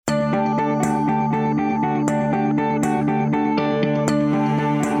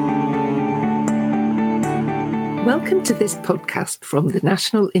Welcome to this podcast from the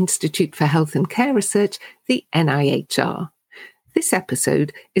National Institute for Health and Care Research, the NIHR. This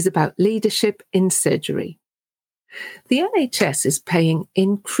episode is about leadership in surgery. The NHS is paying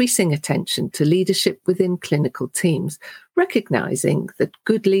increasing attention to leadership within clinical teams, recognising that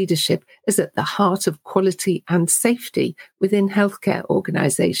good leadership is at the heart of quality and safety within healthcare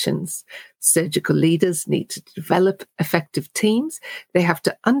organisations. Surgical leaders need to develop effective teams. They have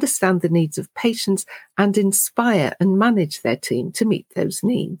to understand the needs of patients and inspire and manage their team to meet those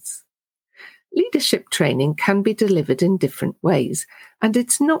needs. Leadership training can be delivered in different ways, and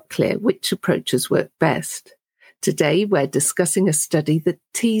it's not clear which approaches work best. Today, we're discussing a study that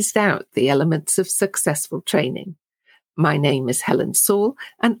teased out the elements of successful training. My name is Helen Saul,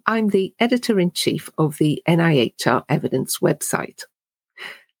 and I'm the editor-in-chief of the NIHR Evidence website.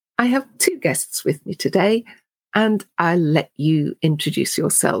 I have two guests with me today, and I'll let you introduce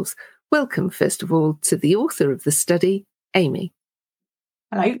yourselves. Welcome, first of all, to the author of the study, Amy.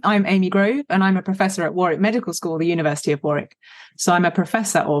 Hello, I'm Amy Grove, and I'm a professor at Warwick Medical School, the University of Warwick. So I'm a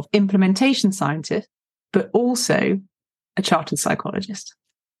professor of implementation scientist, but also a chartered psychologist.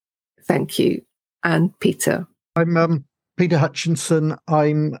 Thank you. And Peter? I'm Peter Hutchinson.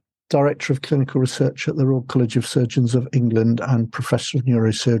 I'm Director of Clinical Research at the Royal College of Surgeons of England and Professor of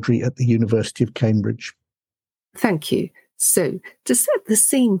Neurosurgery at the University of Cambridge. Thank you. So, to set the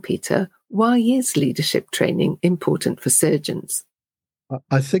scene, Peter, why is leadership training important for surgeons?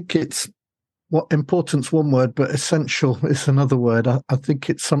 I think important's one word, but essential is another word. I think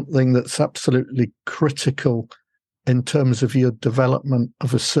it's something that's absolutely critical in terms of your development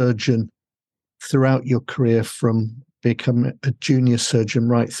of a surgeon throughout your career, from becoming a junior surgeon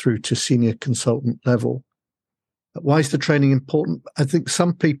right through to senior consultant level. Why is the training important? I think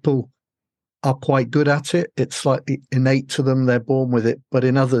some people are quite good at it. It's like innate to them, they're born with it. But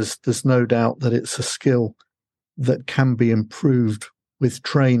in others, there's no doubt that it's a skill that can be improved with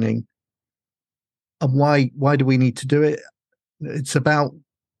training. And why do we need to do it? It's about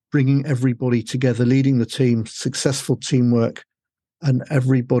bringing everybody together, leading the team, successful teamwork, and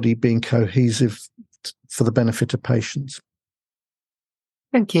everybody being cohesive for the benefit of patients.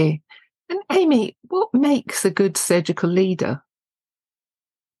 Thank you. And Amy, what makes a good surgical leader?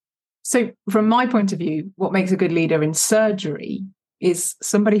 So from my point of view, what makes a good leader in surgery is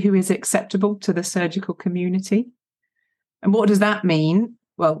somebody who is acceptable to the surgical community. And what does that mean?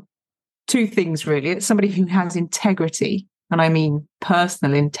 Well, two things really. It's somebody who has integrity, and I mean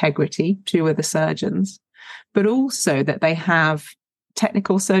personal integrity to other surgeons, but also that they have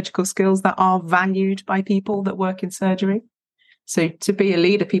technical surgical skills that are valued by people that work in surgery. So to be a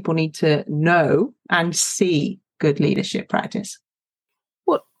leader, people need to know and see good leadership practice.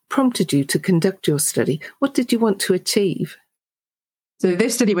 What prompted you to conduct your study? What did you want to achieve? So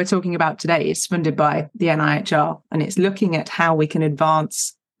this study we're talking about today is funded by the NIHR, and it's looking at how we can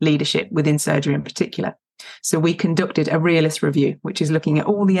advance leadership within surgery in particular. So we conducted a realist review, which is looking at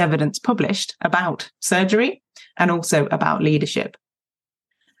all the evidence published about surgery and also about leadership.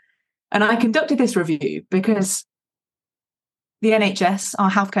 And I conducted this review because the NHS, our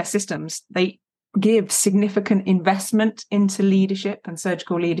healthcare systems, they give significant investment into leadership and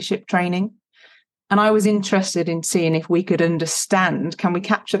surgical leadership training. And I was interested in seeing if we could understand, can we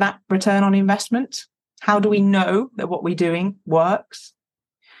capture that return on investment? How do we know that what we're doing works?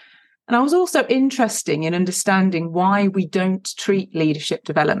 And I was also interested in understanding why we don't treat leadership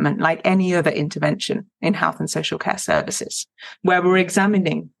development like any other intervention in health and social care services, where we're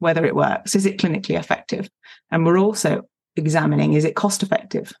examining whether it works. Is it clinically effective? And we're also examining, is it cost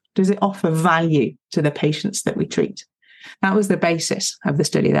effective? Does it offer value to the patients that we treat? That was the basis of the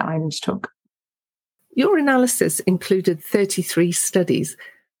study that I undertook. Your analysis included 33 studies.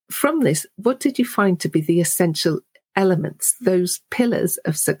 From this, what did you find to be the essential elements, those pillars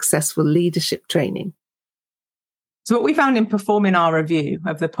of successful leadership training? So what we found in performing our review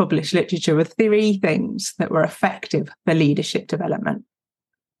of the published literature were three things that were effective for leadership development.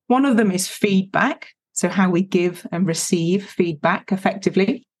 One of them is feedback, so how we give and receive feedback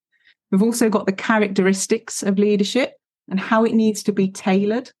effectively. We've also got the characteristics of leadership and how it needs to be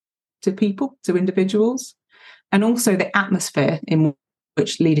tailored to people, to individuals, and also the atmosphere in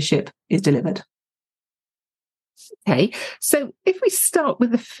which leadership is delivered. Okay, so if we start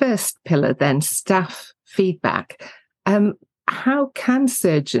with the first pillar then, staff feedback, how can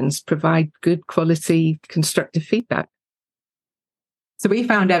surgeons provide good quality constructive feedback? So we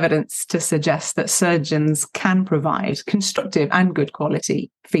found evidence to suggest that surgeons can provide constructive and good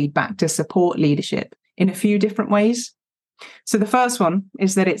quality feedback to support leadership in a few different ways. So the first one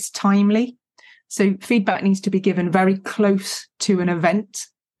is that it's timely. So feedback needs to be given very close to an event,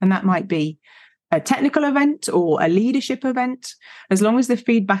 and that might be a technical event or a leadership event, as long as the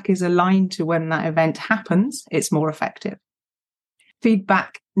feedback is aligned to when that event happens, it's more effective.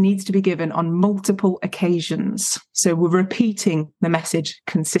 Feedback needs to be given on multiple occasions. So we're repeating the message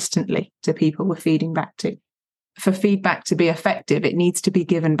consistently to people we're feeding back to. For feedback to be effective, it needs to be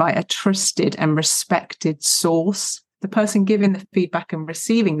given by a trusted and respected source. The person giving the feedback and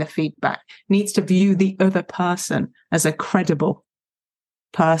receiving the feedback needs to view the other person as a credible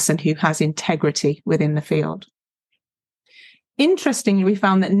person who has integrity within the field. Interestingly, we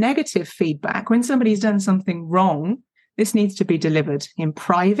found that negative feedback, when somebody's done something wrong, this needs to be delivered in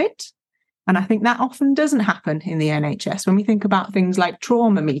private. And I think that often doesn't happen in the NHS. When we think about things like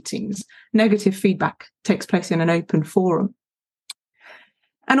trauma meetings, negative feedback takes place in an open forum.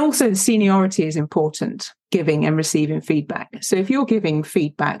 And also seniority is important, giving and receiving feedback. So if you're giving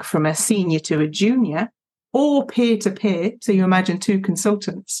feedback from a senior to a junior, or peer-to-peer, so you imagine two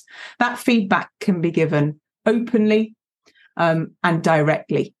consultants, that feedback can be given openly and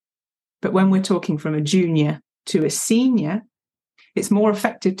directly. But when we're talking from a junior to a senior, it's more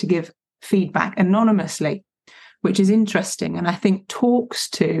effective to give feedback anonymously, which is interesting and I think talks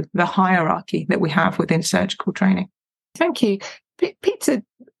to the hierarchy that we have within surgical training. Thank you. Peter,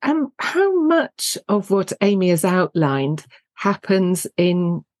 how much of what Amy has outlined happens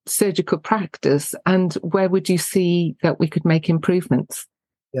in surgical practice, and where would you see that we could make improvements?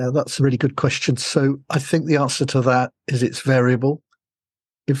 Yeah, that's a really good question. So I think the answer to that is it's variable.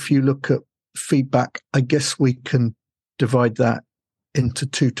 If you look at feedback, I guess we can divide that into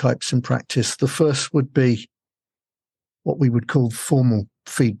two types in practice. The first would be what we would call formal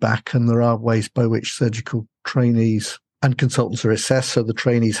feedback, and there are ways by which surgical trainees and consultants are assessed. So the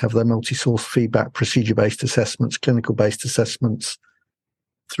trainees have their multi-source feedback, procedure-based assessments, clinical-based assessments,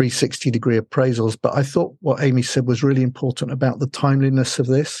 360-degree appraisals. But I thought what Amy said was really important about the timeliness of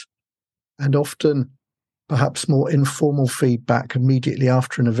this, and often perhaps more informal feedback immediately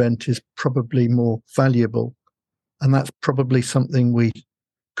after an event is probably more valuable. And that's probably something we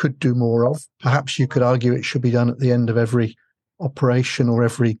could do more of. Perhaps you could argue it should be done at the end of every operation or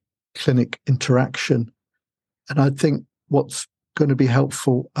every clinic interaction. And I think what's going to be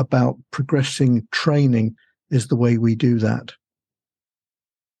helpful about progressing training is the way we do that.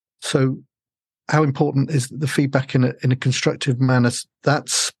 So how important is the feedback in a constructive manner?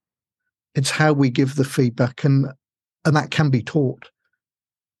 It's how we give the feedback, and that can be taught.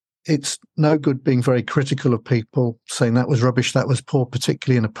 It's no good being very critical of people, saying that was rubbish, that was poor,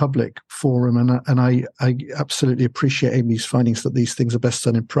 particularly in a public forum. And I absolutely appreciate Amy's findings that these things are best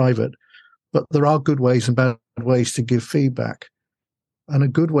done in private. But there are good ways and bad ways to give feedback. And a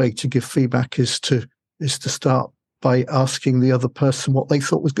good way to give feedback is to start by asking the other person what they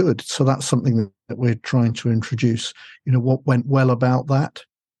thought was good. So that's something that we're trying to introduce. What went well about that?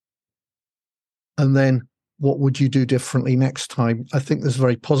 And then what would you do differently next time? I think there's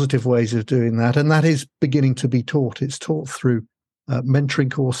very positive ways of doing that. And that is beginning to be taught. It's taught through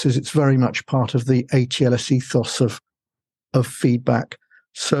mentoring courses. It's very much part of the ATLS ethos of feedback.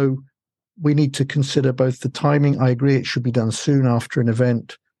 So we need to consider both the timing. I agree it should be done soon after an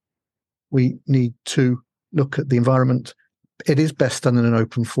event. We need to look at the environment. It is best done in an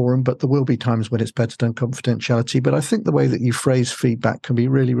open forum, but there will be times when it's better done confidentiality. But I think the way that you phrase feedback can be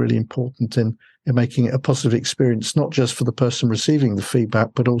really, really important in making it a positive experience, not just for the person receiving the feedback,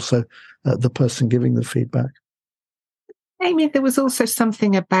 but also the person giving the feedback. Amy, there was also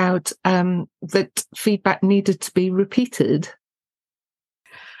something about that feedback needed to be repeated.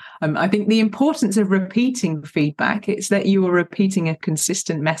 I think the importance of repeating feedback is that you are repeating a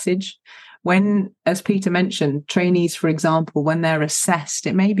consistent message. When, as Peter mentioned, trainees, for example, when they're assessed,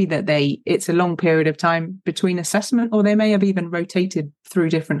 it may be that it's a long period of time between assessment, or they may have even rotated through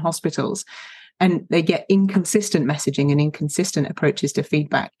different hospitals, and they get inconsistent messaging and inconsistent approaches to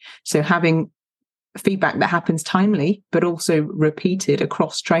feedback. So having feedback that happens timely, but also repeated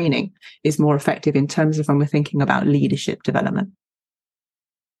across training is more effective in terms of when we're thinking about leadership development.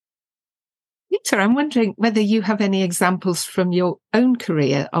 Peter, I'm wondering whether you have any examples from your own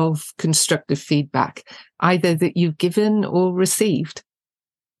career of constructive feedback, either that you've given or received.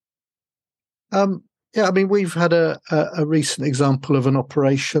 We've had a recent example of an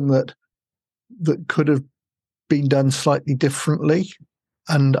operation that could have been done slightly differently,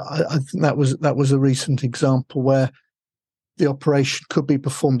 and I think that was a recent example where the operation could be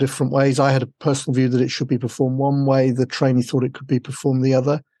performed different ways. I had a personal view that it should be performed one way. The trainee thought it could be performed the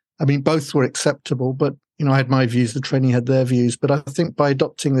other. I mean, both were acceptable, but, I had my views, the trainee had their views. But I think by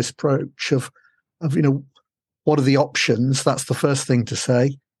adopting this approach of what are the options, that's the first thing to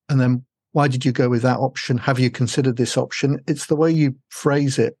say. And then Why did you go with that option? Have you considered this option? It's the way you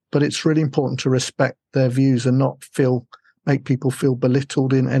phrase it, but it's really important to respect their views and not make people feel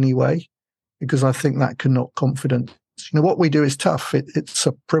belittled in any way, because I think that can knock confidence. What we do is tough. It's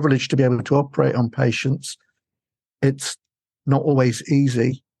a privilege to be able to operate on patients. It's not always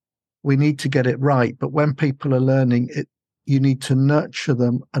easy. We need to get it right. But when people are learning it, you need to nurture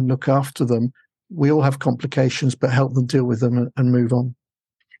them and look after them. We all have complications, but help them deal with them and move on.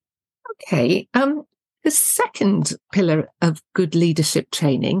 Okay. The second pillar of good leadership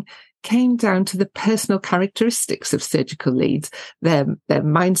training came down to the personal characteristics of surgical leads, their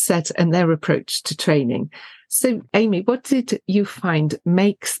mindset and their approach to training. So, Amy, what did you find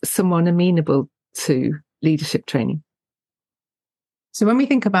makes someone amenable to leadership training? So when we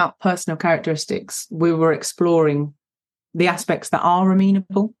think about personal characteristics, we were exploring the aspects that are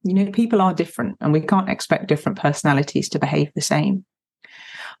amenable. People are different and we can't expect different personalities to behave the same.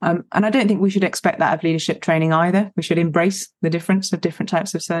 And I don't think we should expect that of leadership training either. We should embrace the difference of different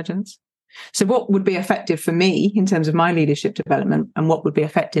types of surgeons. So what would be effective for me in terms of my leadership development and what would be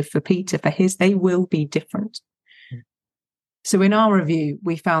effective for Peter for his, they will be different. So in our review,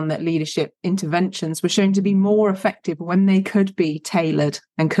 we found that leadership interventions were shown to be more effective when they could be tailored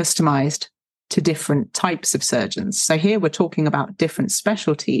and customized to different types of surgeons. So here we're talking about different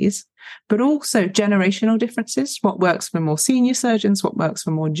specialties, but also generational differences. What works for more senior surgeons, what works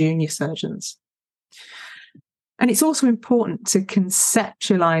for more junior surgeons. And it's also important to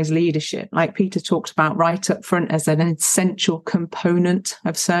conceptualize leadership, like Peter talked about right up front, as an essential component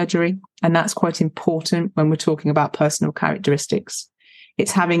of surgery. And that's quite important when we're talking about personal characteristics.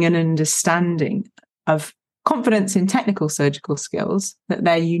 It's having an understanding of confidence in technical surgical skills, that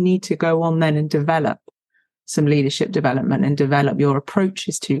there you need to go on then and develop some leadership development and develop your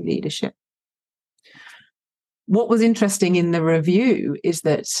approaches to leadership. What was interesting in the review is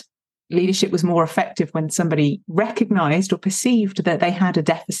that leadership was more effective when somebody recognized or perceived that they had a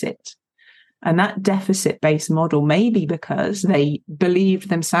deficit. And that deficit-based model may be because they believed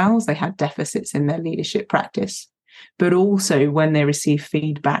themselves they had deficits in their leadership practice, but also when they receive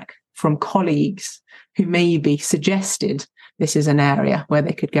feedback from colleagues who maybe suggested this is an area where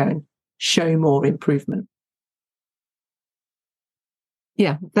they could go and show more improvement.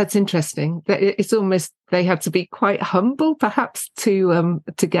 Yeah, that's interesting. It's almost they had to be quite humble, perhaps, to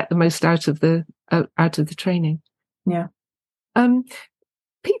get the most out of the training. Yeah.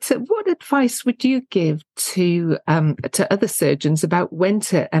 Peter, what advice would you give to other surgeons about when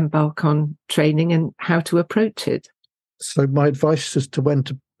to embark on training and how to approach it? So my advice as to when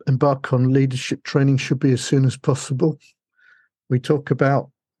to embark on leadership training should be as soon as possible. We talk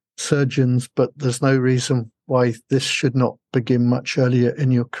about surgeons, but there's no reason why this should not begin much earlier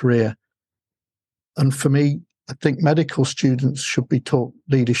in your career. And for me, I think medical students should be taught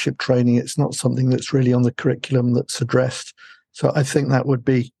leadership training. It's not something that's really on the curriculum that's addressed. So I think that would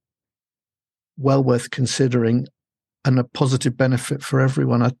be well worth considering and a positive benefit for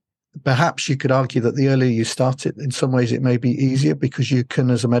everyone. Perhaps you could argue that the earlier you start it, in some ways it may be easier because you can,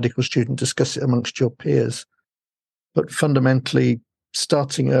 as a medical student, discuss it amongst your peers. But fundamentally,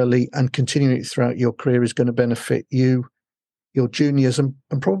 starting early and continuing it throughout your career is going to benefit you, your juniors, and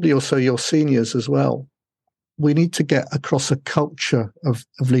probably also your seniors as well. We need to get across a culture of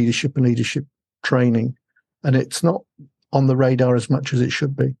leadership and leadership training, and it's not on the radar as much as it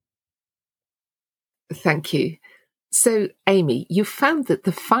should be. Thank you. So, Amy, you found that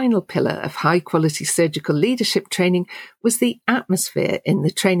the final pillar of high-quality surgical leadership training was the atmosphere in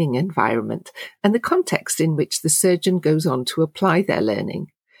the training environment and the context in which the surgeon goes on to apply their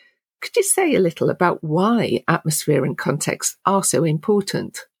learning. Could you say a little about why atmosphere and context are so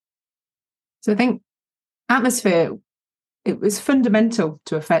important? So I think atmosphere, it was fundamental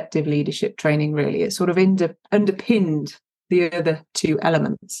to effective leadership training, really. It sort of underpinned the other two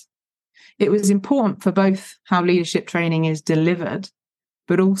elements. It was important for both how leadership training is delivered,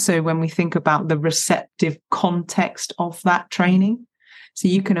 but also when we think about the receptive context of that training. So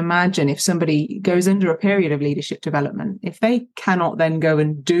you can imagine if somebody goes under a period of leadership development, if they cannot then go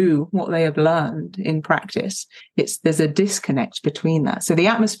and do what they have learned in practice, there's a disconnect between that. So the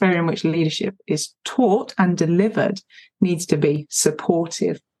atmosphere in which leadership is taught and delivered needs to be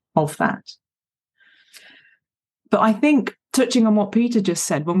supportive of that. But I think, touching on what Peter just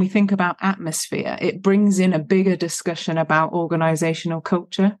said, when we think about atmosphere, it brings in a bigger discussion about organizational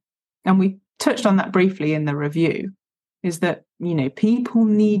culture. And we touched on that briefly in the review, is that, people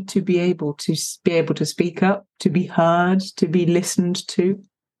need to be able to speak up, to be heard, to be listened to.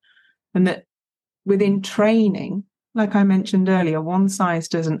 And that within training, like I mentioned earlier, one size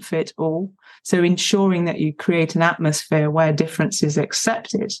doesn't fit all. So ensuring that you create an atmosphere where difference is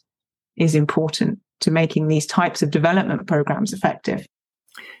accepted is important to making these types of development programs effective.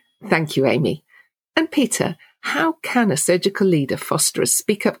 Thank you, Amy. And Peter, how can a surgical leader foster a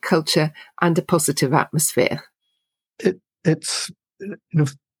speak-up culture and a positive atmosphere? Let's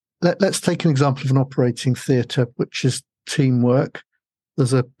take an example of an operating theatre, which is teamwork.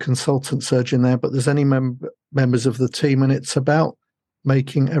 There's a consultant surgeon there, but there's any members of the team, and it's about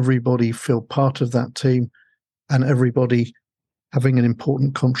making everybody feel part of that team and everybody having an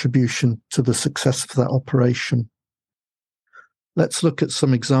important contribution to the success of that operation. Let's look at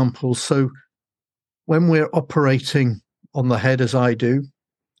some examples. So when we're operating on the head, as I do,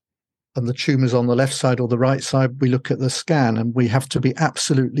 and the tumour's on the left side or the right side, we look at the scan and we have to be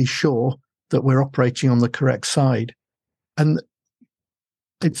absolutely sure that we're operating on the correct side. And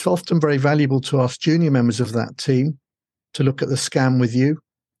it's often very valuable to ask junior members of that team to look at the scan with you,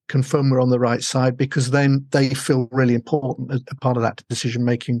 confirm we're on the right side, because then they feel really important as a part of that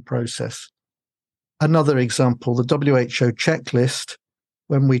decision-making process. Another example, the WHO checklist,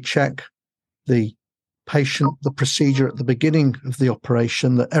 when we check the patient, the procedure at the beginning of the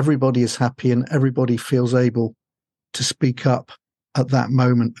operation, that everybody is happy and everybody feels able to speak up at that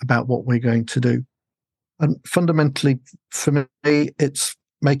moment about what we're going to do. And fundamentally, for me, it's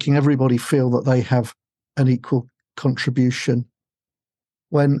making everybody feel that they have an equal contribution.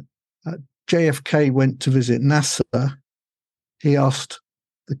 When JFK went to visit NASA, he asked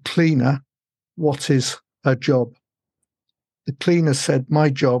the cleaner, what is her job? The cleaner said, my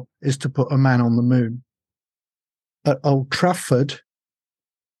job is to put a man on the moon. At Old Trafford,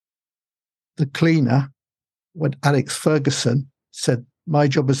 the cleaner, when Alex Ferguson said, my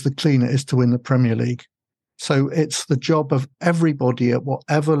job as the cleaner is to win the Premier League. So it's the job of everybody at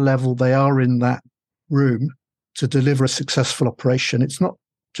whatever level they are in that room to deliver a successful operation. It's not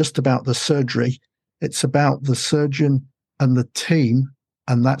just about the surgery. It's about the surgeon and the team,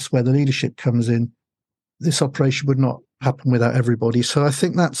 and that's where the leadership comes in. This operation would not happen without everybody. So I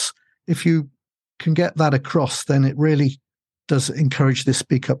think that's, if you can get that across, then it really does encourage this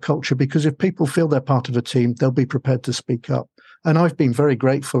speak-up culture, because if people feel they're part of a team, they'll be prepared to speak up. And I've been very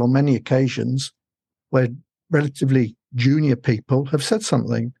grateful on many occasions where relatively junior people have said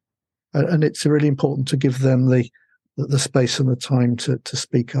something, and it's really important to give them the space and the time to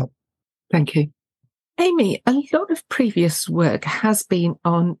speak up. Thank you. Amy, a lot of previous work has been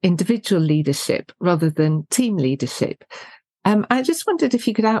on individual leadership rather than team leadership. I just wondered if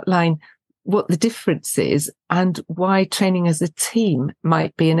you could outline what the difference is and why training as a team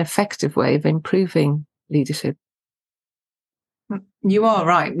might be an effective way of improving leadership. You are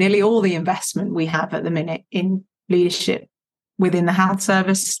right. Nearly all the investment we have at the minute in leadership within the health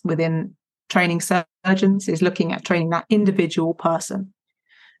service, within training surgeons, is looking at training that individual person.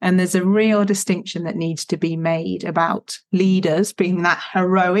 And there's a real distinction that needs to be made about leaders being that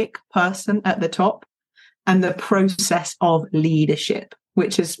heroic person at the top and the process of leadership,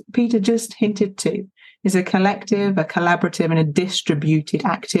 which, as Peter just hinted to, is a collective, a collaborative, and a distributed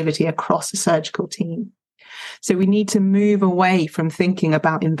activity across a surgical team. So we need to move away from thinking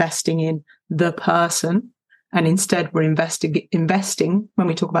about investing in the person, and instead we're investing, when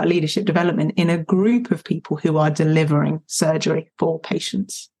we talk about leadership development, in a group of people who are delivering surgery for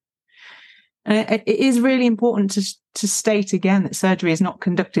patients. And it is really important to state again that surgery is not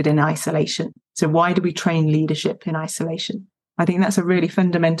conducted in isolation. So why do we train leadership in isolation? I think that's a really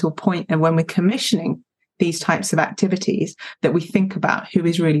fundamental point. And when we're commissioning these types of activities, that we think about who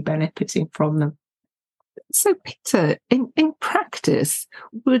is really benefiting from them. So, Peter, in practice,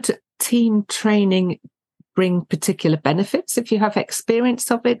 would team training bring particular benefits if you have experience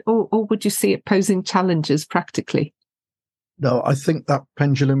of it, or would you see it posing challenges practically? No, I think that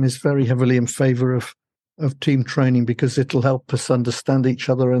pendulum is very heavily in favour of team training, because it'll help us understand each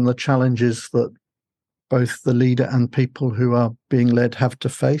other and the challenges that both the leader and people who are being led have to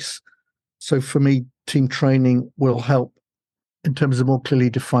face. So for me, team training will help in terms of more clearly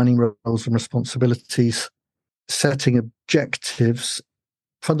defining roles and responsibilities, setting objectives,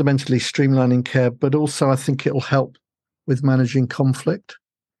 fundamentally streamlining care, but also I think it'll help with managing conflict.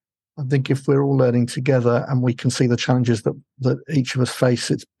 I think if we're all learning together and we can see the challenges that each of us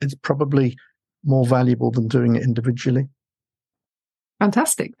face, it's probably more valuable than doing it individually.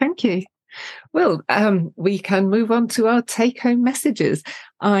 Fantastic. Thank you. Well, we can move on to our take-home messages.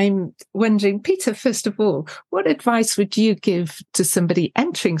 I'm wondering, Peter, first of all, what advice would you give to somebody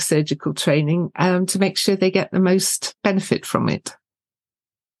entering surgical training to make sure they get the most benefit from it?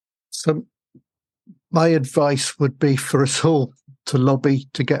 So my advice would be for us all to lobby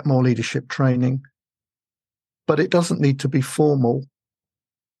to get more leadership training, but it doesn't need to be formal.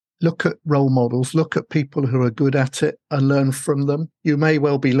 look at role models, look at people who are good at it and learn from them. You may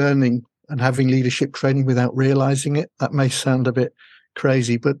well be learning and having leadership training without realizing it. That may sound a bit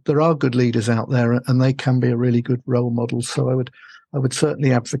crazy, but there are good leaders out there and they can be a really good role model. So I would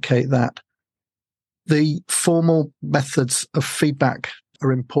certainly advocate that. The formal methods of feedback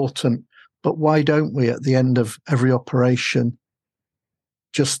are important, but why don't we at the end of every operation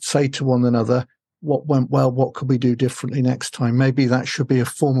just say to one another, what went well, what could we do differently next time? Maybe that should be a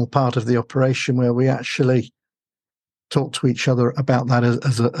formal part of the operation where we actually talk to each other about that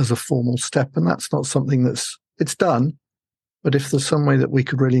as a formal step. And that's not something it's done, but if there's some way that we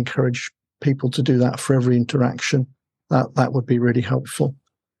could really encourage people to do that for every interaction, that would be really helpful.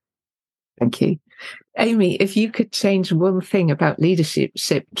 Thank you. Amy, if you could change one thing about leadership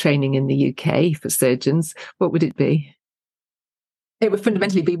training in the UK for surgeons, what would it be? It would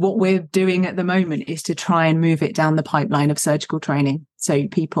fundamentally be what we're doing at the moment is to try and move it down the pipeline of surgical training. So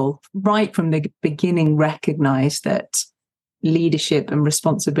people right from the beginning recognize that leadership and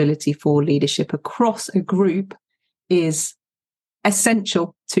responsibility for leadership across a group is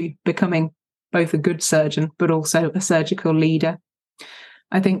essential to becoming both a good surgeon, but also a surgical leader.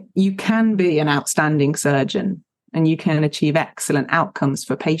 I think you can be an outstanding surgeon and you can achieve excellent outcomes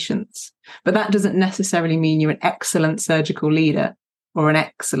for patients, but that doesn't necessarily mean you're an excellent surgical leader or an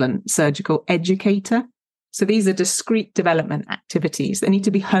excellent surgical educator. So these are discrete development activities that need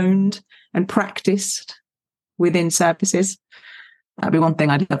to be honed and practiced within services. That'd be one thing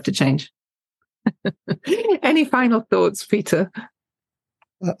I'd love to change. Any final thoughts, Peter?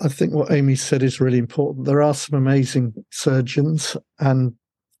 I think what Amy said is really important. There are some amazing surgeons and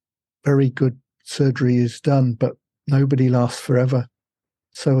very good surgery is done, but nobody lasts forever.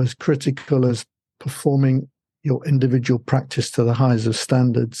 So as critical as performing your individual practice to the highest of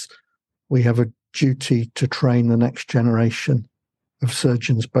standards, we have a duty to train the next generation of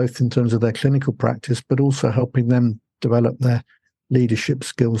surgeons, both in terms of their clinical practice, but also helping them develop their leadership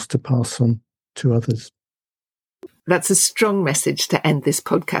skills to pass on to others. That's a strong message to end this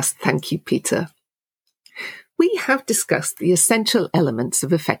podcast. Thank you, Peter. We have discussed the essential elements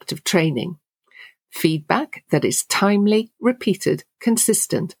of effective training. Feedback that is timely, repeated,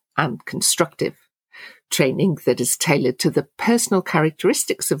 consistent, and constructive. Training that is tailored to the personal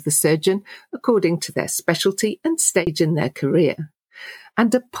characteristics of the surgeon according to their specialty and stage in their career.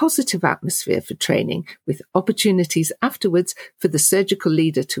 And a positive atmosphere for training with opportunities afterwards for the surgical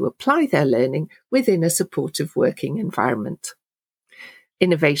leader to apply their learning within a supportive working environment.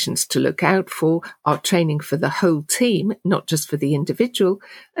 Innovations to look out for are training for the whole team, not just for the individual,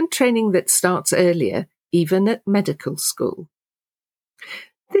 and training that starts earlier, even at medical school.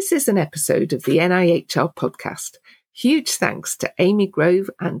 This is an episode of the NIHR podcast. Huge thanks to Amy Grove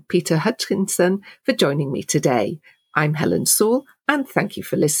and Peter Hutchinson for joining me today. I'm Helen Saul, and thank you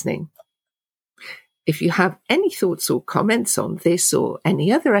for listening. If you have any thoughts or comments on this or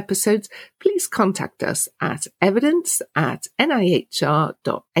any other episodes, please contact us at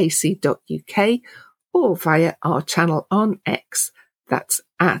evidence@nihr.ac.uk or via our channel on X, that's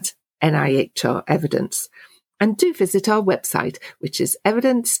at NIHR Evidence. And do visit our website, which is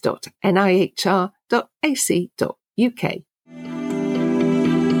evidence.nihr.ac.uk.